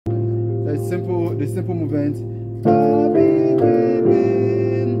the simple movement.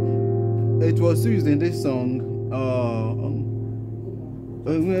 It was used in this song.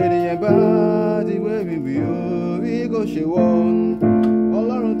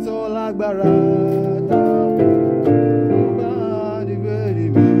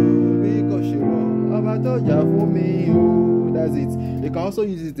 That's it. You can also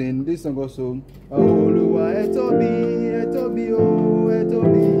use it in this song also. Oluwa etobi, etobi o,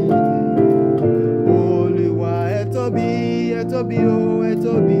 etobi. Oluwa etobi, etobi o,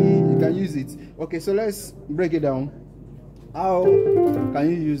 etobi. You can use it. Okay, so let's break it down. How can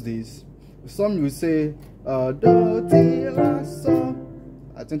you use this? Some will say do ti la so.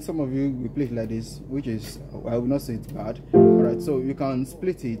 I think some of you will play it like this, which is, I will not say it's bad. Alright, so you can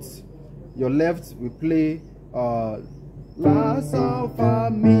split it. Your left will play la so fa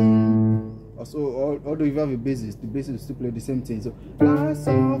mi. Also, although if you have a bassist, the bassist will still play the same thing. So la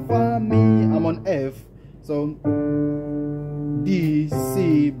so fa mi. I'm on F. So D,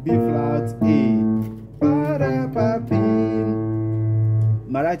 C, B flat, A.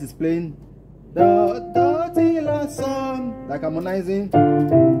 My right is playing do ti la so, like harmonizing.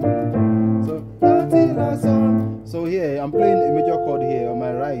 So do ti la so. So here I'm playing a major chord here on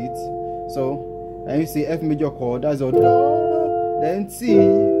my right. So and you see F major chord, that's a do. Then C,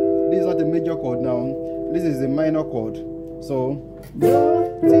 this is not a major chord now. This is a minor chord. So do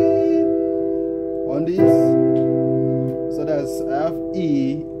ti on this. So that's I have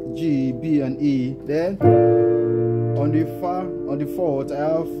E, G, B, and E. Then on the fourth I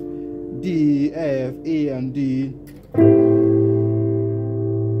have D, F, A, and D.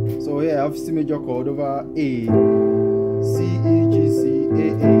 So here I have C major chord over A, C, E, G, C,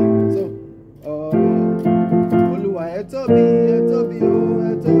 A, A. So Oluwa etobi, etobi o,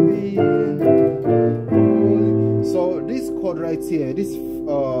 etobi. So this chord right here, this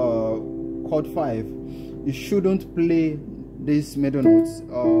chord 5, you shouldn't play this middle note,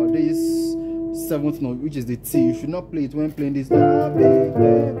 this 7th note, which is the T. You should not play it when playing this. No,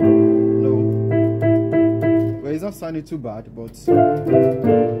 well, it's not sounding too bad, but this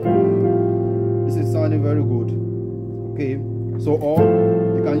is sounding very good. Okay, so or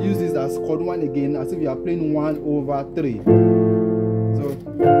you can use this as chord 1 again, as if you are playing 1 over 3. So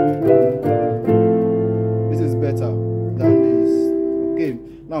this is better than this. Okay,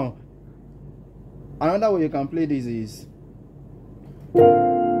 now another way you can play this is, so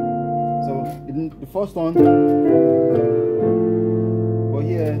in the first one, but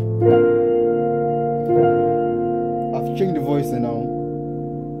here I've changed the voice now.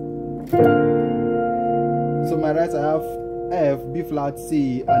 So my right I have F, B flat,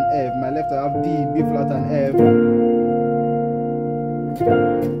 C, and F. My left I have D, B flat, and F.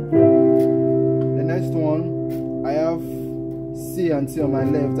 The next one I have C and C on my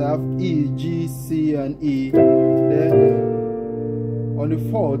left. I have E, G, C, and E. Then on the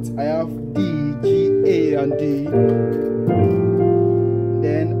fourth I have D, G, A, and D.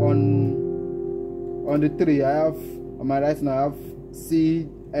 Then on the 3 I have, on my right now I have C,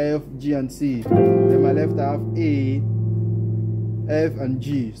 F, G, and C. Then my left I have A, F, and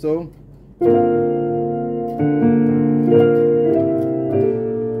G. So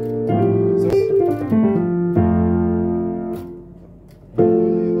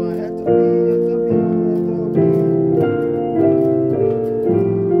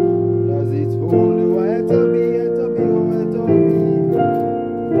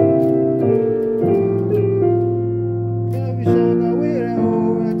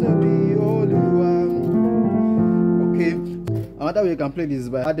another way you can play this is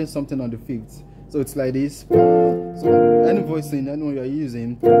by adding something on the fifth. So it's like this. So any voicing, anyone you are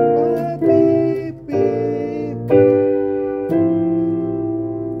using,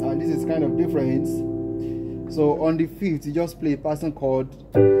 and this is kind of different. So on the fifth, you just play a passing chord,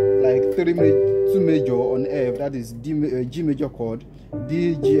 like 2 major on F, that is D, G major chord,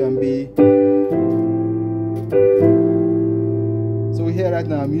 D, G, and B. So here right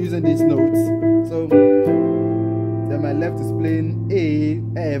now I'm using these notes. So then my left is playing A,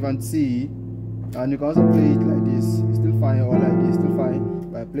 F, and C, and you can also play it like this. It's still fine, or like this, still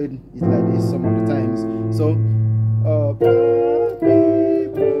fine. But I played it like this some of the times. So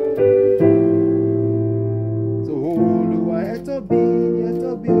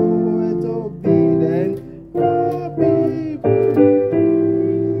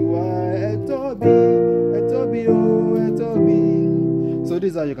so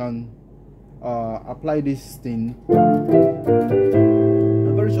this is how you can apply this thing. A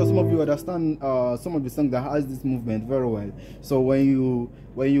very pretty sure some of you understand some of the songs that has this movement very well. So when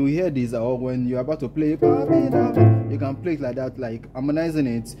you hear this, or when you're about to play, you can play it like that, like harmonizing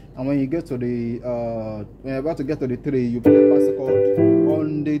it. And when you get to the when you're about to get to the 3, you play pass chord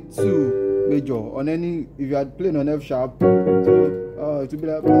on the 2 major. On any, if you are playing on F sharp, so it will be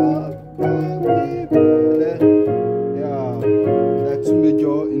like like 2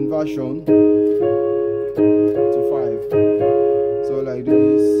 major inversion to 5. So like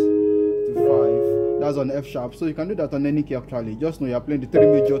this to 5. That's on F sharp. So you can do that on any key actually. Just know you're playing the 3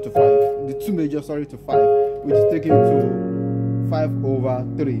 major to 5, the 2 major, sorry, to 5, which is taken to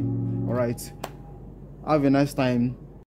 5/3. All right. Have a nice time.